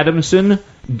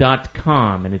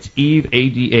eveadamson.com, and it's Eve,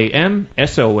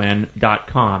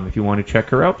 ADAMSON.com. If you want to check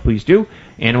her out, please do.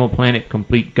 Animal Planet,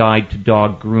 Complete Guide to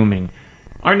Dog Grooming.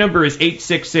 Our number is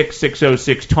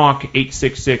 866-606-TALK,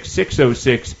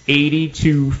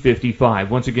 866-606-8255.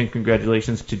 Once again,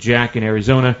 congratulations to Jack in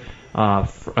Arizona,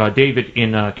 David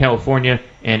in California,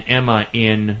 and Emma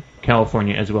in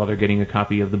California as well. They're getting a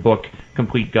copy of the book,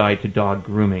 Complete Guide to Dog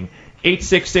Grooming.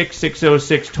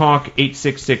 866-606-TALK,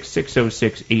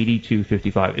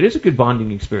 866-606-8255. It is a good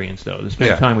bonding experience, though, to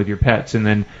spend time with your pets, and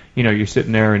then, you're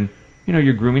sitting there and,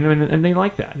 you're grooming them, and they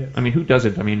like that. Yeah. I mean, who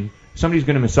doesn't? I mean, somebody's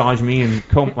going to massage me and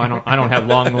comb. I don't have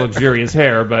long, luxurious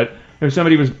hair, but if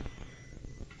somebody was...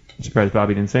 I'm surprised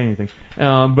Bobby didn't say anything.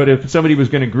 But if somebody was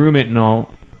going to groom it and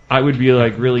all, I would be,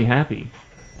 really happy.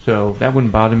 So that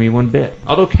wouldn't bother me one bit.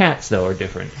 Although cats, though, are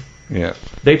different. Yeah.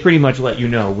 They pretty much let you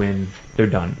know when they're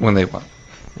done. When they want.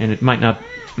 And it might not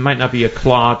be a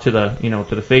claw to the,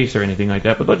 to the face or anything like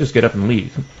that, but they'll just get up and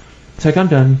leave. It's like, I'm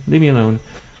done. Leave me alone.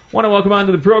 I want to welcome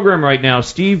onto the program right now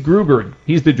Steve Gruber.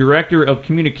 He's the Director of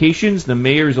Communications, the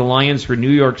Mayor's Alliance for New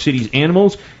York City's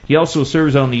Animals. He also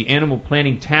serves on the Animal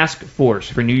Planning Task Force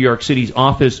for New York City's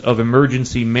Office of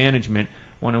Emergency Management. I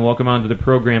want to welcome onto the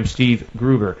program Steve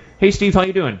Gruber. Hey, Steve, how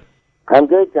you doing? I'm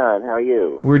good, John. How are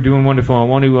you? We're doing wonderful. I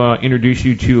want to introduce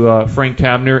you to Frank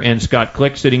Tabner and Scott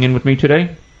Click sitting in with me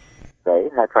today. Hey,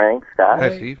 hi, Frank. Scott.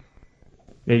 Hi, Steve.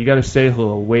 Yeah, you got to say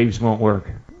hello. Waves won't work.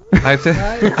 I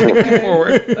said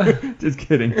forward. Just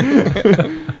kidding.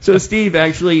 So, Steve,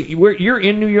 actually, you're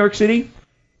in New York City?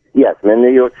 Yes, I'm in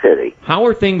New York City. How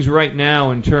are things right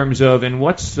now in terms of, and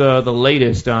what's the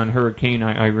latest on Hurricane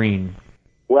Irene?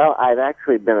 Well, I've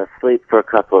actually been asleep for a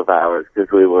couple of hours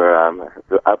because we were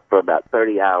up for about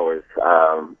 30 hours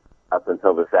up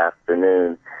until this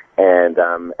afternoon. And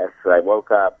as I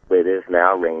woke up, it is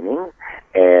now raining.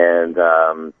 And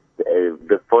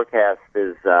the forecast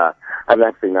is, I'm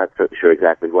actually not so sure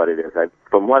exactly what it is.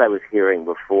 From what I was hearing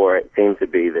before, it seemed to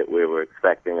be that we were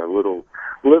expecting a little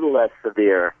less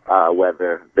severe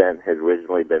weather than had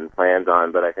originally been planned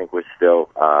on. But I think we're still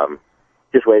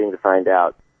just waiting to find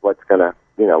out what's going to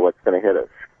hit us.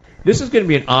 This is going to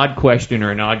be an odd question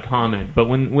or an odd comment, but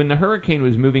when the hurricane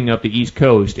was moving up the East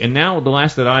Coast, and now the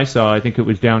last that I saw, I think it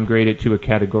was downgraded to a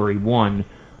Category 1,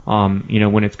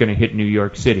 when it's going to hit New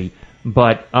York City.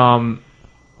 But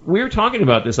we were talking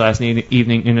about this last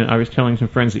evening, and I was telling some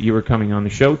friends that you were coming on the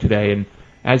show today, and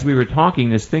as we were talking,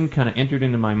 this thing kind of entered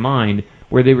into my mind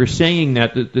where they were saying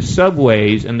that the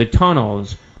subways and the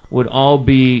tunnels would all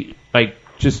be, like,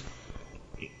 just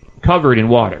covered in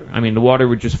water. I mean, the water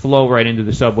would just flow right into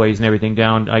the subways and everything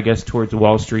down, I guess, towards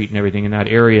Wall Street and everything in that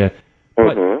area.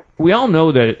 But we all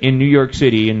know that in New York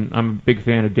City, and I'm a big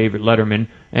fan of David Letterman,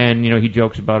 and, he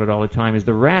jokes about it all the time, is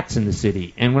the rats in the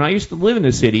city. And when I used to live in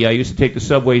the city, I used to take the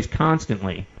subways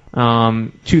constantly,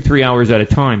 2-3 hours at a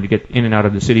time to get in and out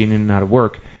of the city and in and out of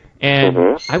work.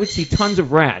 And I would see tons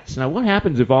of rats. Now, what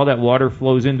happens if all that water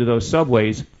flows into those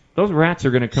subways? Those rats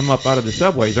are going to come up out of the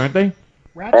subways, aren't they?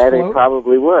 They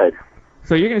probably would.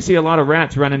 So you're going to see a lot of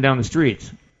rats running down the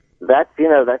streets. That's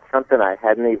something I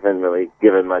hadn't even really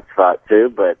given much thought to,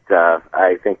 but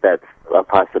I think that's a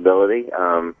possibility.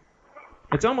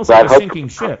 It's almost like a sinking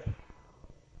ship.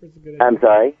 I'm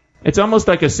sorry? It's almost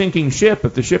like a sinking ship.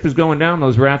 If the ship is going down,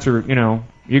 those rats are,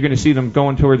 you're going to see them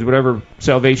going towards whatever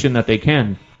salvation that they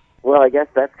can. Well, I guess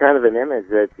that's kind of an image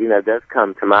that, does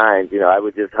come to mind. I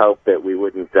would just hope that we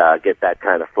wouldn't get that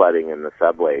kind of flooding in the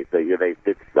subways. So, they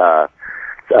did stop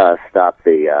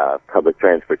the public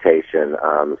transportation,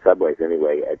 subways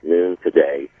anyway, at noon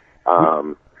today.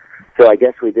 So I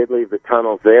guess we did leave the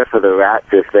tunnels there for the rats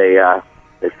if they're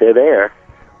there.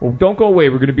 Well, don't go away.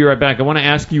 We're going to be right back. I want to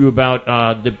ask you about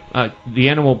the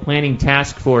Animal Planning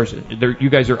Task Force. You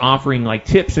guys are offering like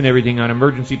tips and everything on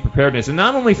emergency preparedness, and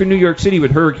not only for New York City with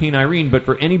Hurricane Irene, but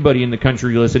for anybody in the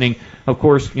country listening. Of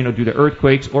course, due to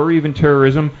earthquakes or even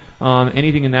terrorism,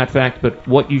 anything in that fact. But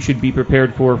what you should be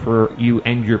prepared for you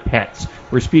and your pets.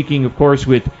 We're speaking, of course,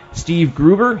 with Steve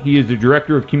Gruber. He is the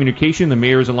Director of Communication, the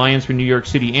Mayor's Alliance for New York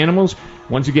City Animals.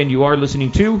 Once again, you are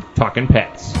listening to Talkin'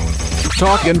 Pets.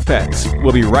 Talkin' Pets.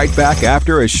 We'll be right back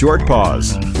after a short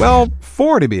pause. Well,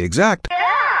 4 to be exact. At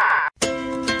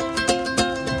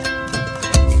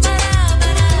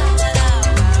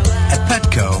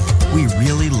Petco, we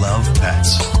really love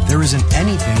pets. There isn't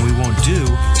anything we won't do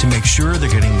to make sure they're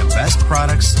getting the best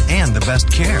products and the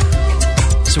best care.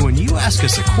 So when you ask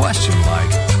us a question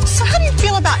like, so how do you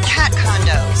feel about cat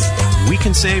condos? We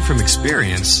can say from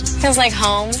experience, feels like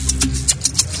home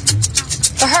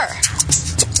for her.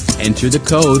 Enter the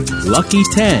code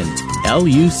LUCKY10,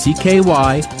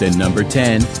 LUCKY, the number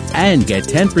 10, and get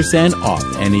 10% off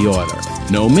any order.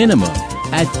 No minimum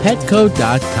at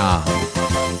petco.com.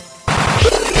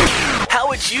 How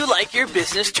would you like your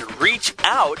business to reach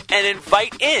out and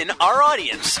invite in our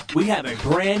audience? We have a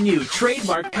brand new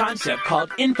trademark concept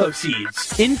called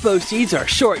InfoSeeds. InfoSeeds are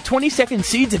short 20-second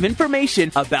seeds of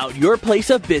information about your place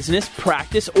of business,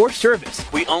 practice, or service.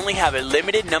 We only have a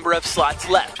limited number of slots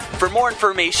left. For more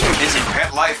information, visit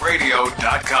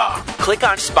PetLifeRadio.com. Click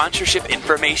on sponsorship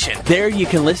information. There you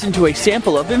can listen to a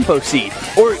sample of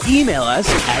InfoSeed or email us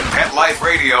at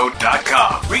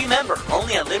PetLifeRadio.com. Remember,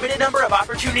 only a limited number of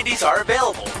opportunities are available.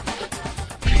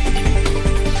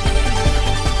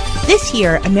 This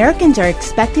year, Americans are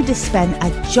expected to spend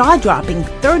a jaw-dropping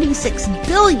 $36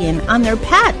 billion on their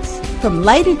pets. From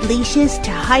lighted leashes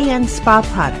to high-end spa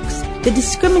products, the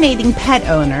discriminating pet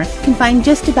owner can find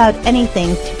just about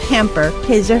anything to pamper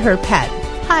his or her pet.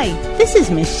 Hi, this is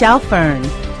Michelle Fern.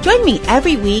 Join me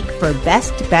every week for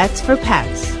Best Bets for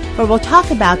Pets, where we'll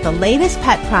talk about the latest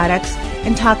pet products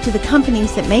and talk to the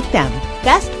companies that make them.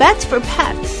 Best Bets for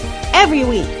Pets, every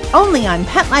week, only on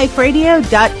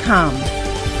PetLifeRadio.com.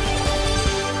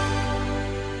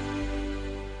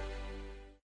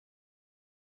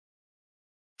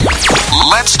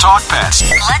 Let's talk pets.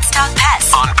 Let's talk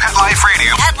pets On Pet Life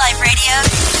Radio. Pet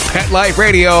Life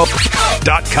Radio.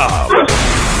 PetLifeRadio.com.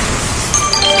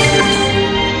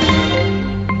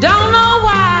 Don't know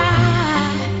why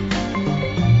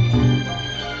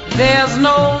There's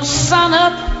no sun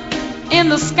up in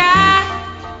the sky,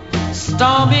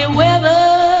 stormy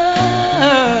weather.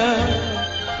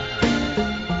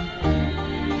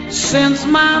 Since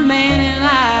my man and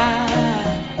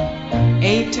I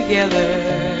ain't together,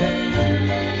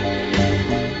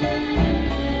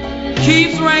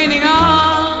 keeps raining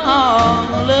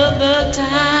all of the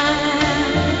time.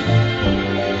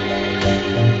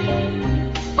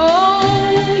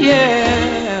 Oh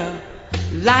yeah,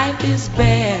 life is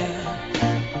bare.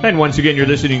 And once again, you're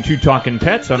listening to Talkin'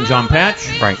 Pets. I'm John Patch.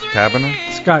 Frank Taberner.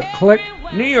 Scott Click.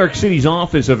 New York City's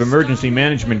Office of Emergency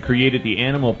Management created the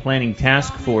Animal Planning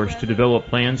Task Force to develop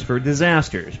plans for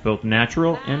disasters, both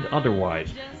natural and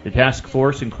otherwise. The task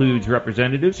force includes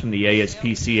representatives from the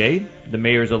ASPCA, the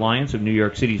Mayor's Alliance of New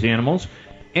York City's Animals,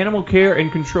 Animal Care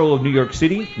and Control of New York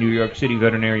City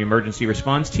Veterinary Emergency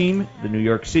Response Team, the New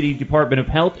York City Department of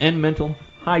Health and Mental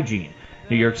Hygiene,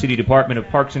 New York City Department of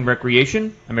Parks and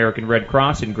Recreation, American Red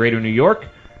Cross in Greater New York,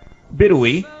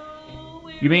 BIDWE,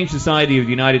 Humane Society of the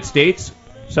United States,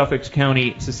 Suffolk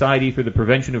County Society for the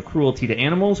Prevention of Cruelty to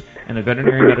Animals, and the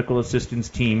Veterinary Medical Assistance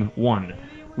Team 1.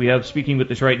 We have speaking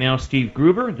with us right now Steve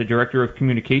Gruber, the Director of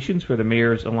Communications for the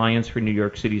Mayor's Alliance for New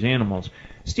York City's Animals.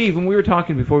 Steve, when we were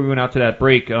talking before we went out to that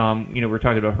break, we were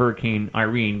talking about Hurricane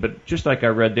Irene, but just like I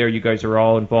read there, you guys are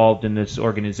all involved in this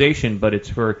organization, but it's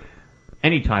for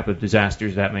any type of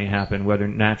disasters that may happen, whether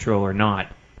natural or not.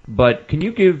 But can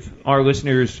you give our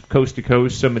listeners coast to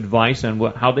coast some advice on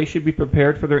how they should be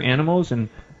prepared for their animals and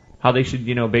how they should,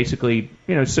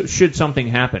 should something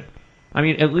happen? I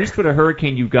mean, at least with a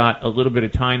hurricane, you've got a little bit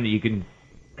of time that you can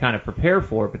kind of prepare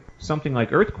for, but something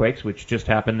like earthquakes, which just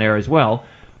happened there as well,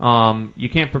 you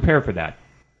can't prepare for that.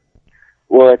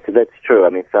 Well, that's true. I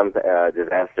mean, some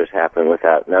disasters happen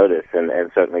without notice, and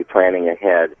certainly planning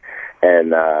ahead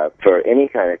and for any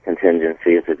kind of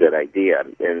contingency is a good idea.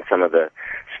 And some of the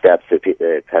steps that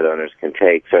pet owners can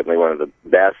take, certainly one of the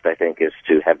best, I think, is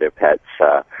to have their pets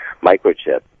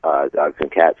microchipped. Dogs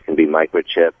and cats can be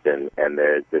microchipped, and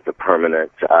there's a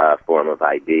permanent form of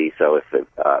ID. So if the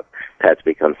pets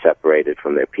become separated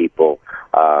from their people,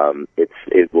 it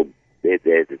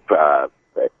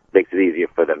makes it easier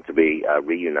for them to be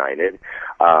reunited.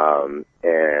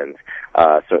 And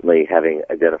certainly having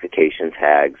identification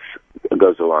tags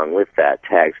goes along with that.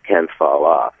 Tags can fall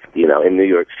off. You know, in New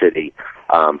York City,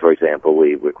 for example,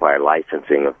 we require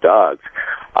licensing of dogs.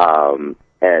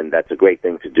 And that's a great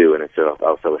thing to do, and it's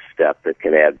also a step that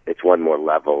can add, it's one more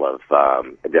level of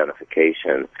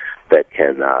identification that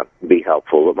can be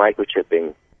helpful. But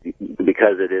microchipping,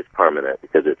 because it is permanent,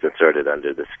 because it's inserted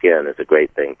under the skin, is a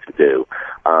great thing to do.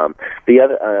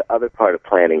 The other part of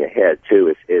planning ahead,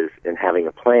 too, is in having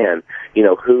a plan,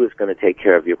 who is going to take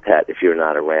care of your pet if you're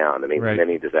not around. I mean, right.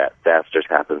 Many disasters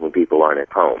happen when people aren't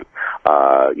at home.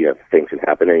 Things can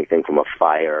happen, anything from a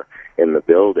fire in the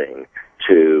building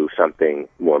to something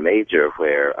more major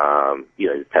where,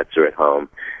 the pets are at home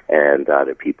and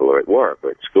the people are at work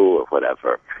or at school or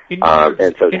whatever.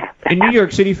 In New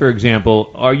York City, for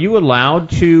example, are you allowed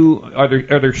to, are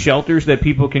there shelters that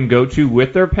people can go to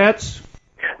with their pets?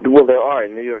 Well, there are.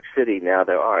 In New York City now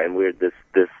there are, and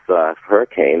this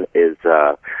hurricane is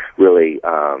really,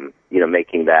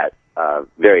 making that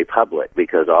very public,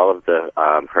 because all of the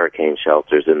hurricane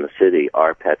shelters in the city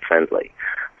are pet-friendly.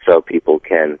 So people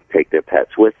can take their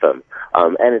pets with them.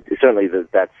 And certainly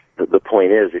that's the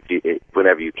point is,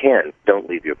 whenever you can, don't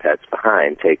leave your pets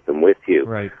behind. Take them with you.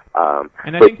 Right.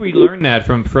 And I think we learned that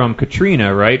from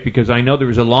Katrina, right? Because I know there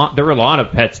were a lot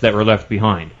of pets that were left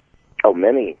behind. Oh,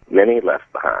 many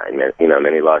left behind.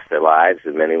 Many lost their lives,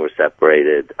 and many were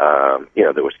separated.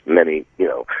 There was many,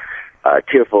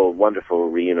 tearful, wonderful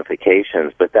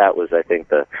reunifications. But that was, I think,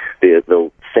 the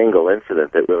single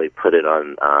incident that really put it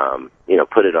on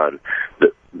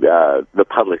the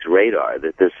public's radar,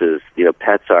 that this is,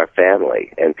 pets are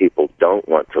family, and people don't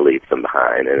want to leave them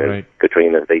behind. And right. In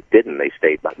Katrina, they didn't.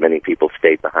 Many people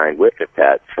stayed behind with their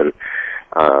pets and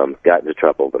got into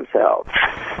trouble themselves.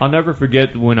 I'll never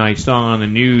forget when I saw on the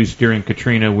news during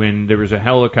Katrina when there was a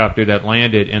helicopter that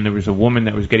landed, and there was a woman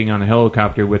that was getting on the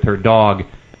helicopter with her dog,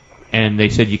 and they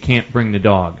said, you can't bring the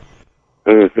dog.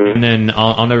 Mm-hmm. And then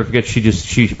I'll never forget,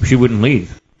 she wouldn't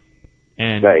leave.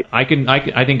 And right. I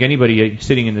think anybody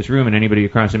sitting in this room and anybody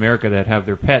across America that have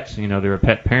their pets, they're a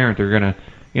pet parent, they're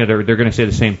gonna say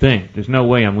the same thing. There's no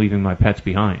way I'm leaving my pets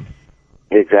behind.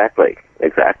 Exactly.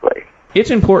 It's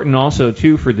important also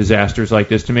too for disasters like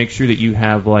this to make sure that you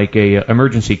have like a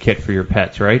emergency kit for your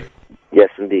pets, right? Yes,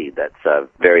 indeed. That's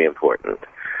very important.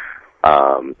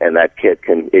 And that kit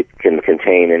can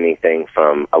contain anything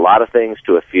from a lot of things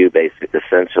to a few basic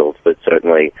essentials, but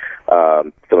certainly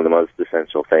some of the most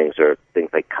essential things are things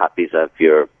like copies of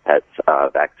your pet's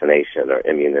vaccination or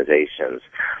immunizations,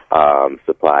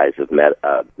 supplies of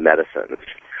medicines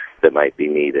that might be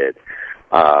needed,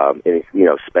 any,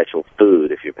 special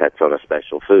food if your pet's on a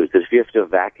special food. Because if you have to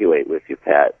evacuate with your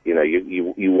pet,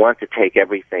 you want to take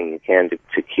everything you can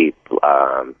to keep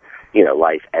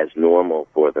life as normal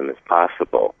for them as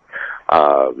possible.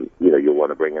 You'll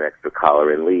want to bring an extra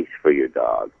collar and leash for your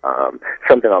dog.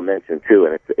 Something I'll mention too,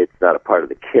 and it's not a part of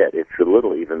the kit, it's a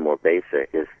little even more basic,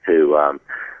 is to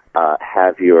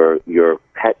have your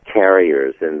pet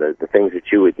carriers and the things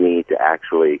that you would need to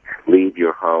actually leave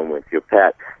your home with your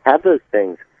pet. Have those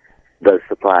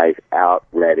supplies out,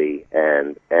 ready,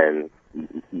 and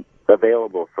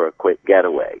available for a quick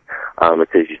getaway.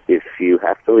 Because if you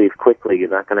have to leave quickly, you're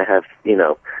not going to have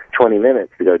 20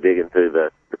 minutes to go digging through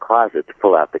the closet to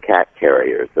pull out the cat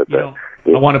carriers. I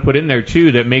want to put in there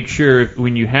too that make sure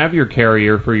when you have your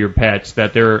carrier for your pets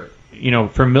that they're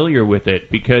familiar with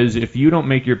it, because if you don't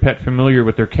make your pet familiar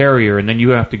with their carrier and then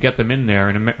you have to get them in there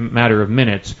in a matter of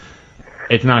minutes,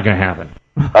 it's not going to happen.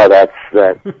 Oh, that's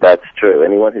true.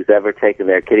 Anyone who's ever taken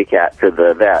their kitty cat to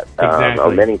the vet,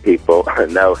 exactly. Many people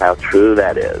know how true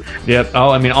that is. Yep.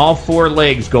 All four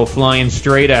legs go flying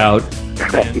straight out.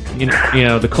 And,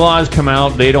 the claws come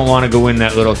out. They don't want to go in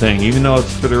that little thing, even though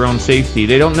it's for their own safety.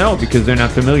 They don't know because they're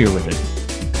not familiar with it.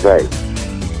 Right.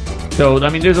 So,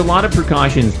 there's a lot of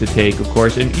precautions to take, of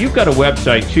course. And you've got a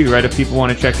website, too, right, if people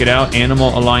want to check it out,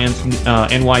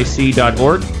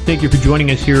 animalalliancenyc.org. Thank you for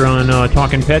joining us here on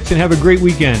Talking Pets, and have a great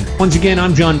weekend. Once again,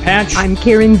 I'm John Patch. I'm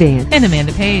Karen Van. And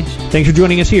Amanda Page. Thanks for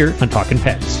joining us here on Talking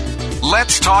Pets.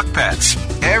 Let's Talk Pets,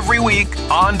 every week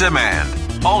on demand,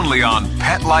 only on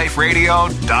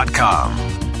PetLifeRadio.com.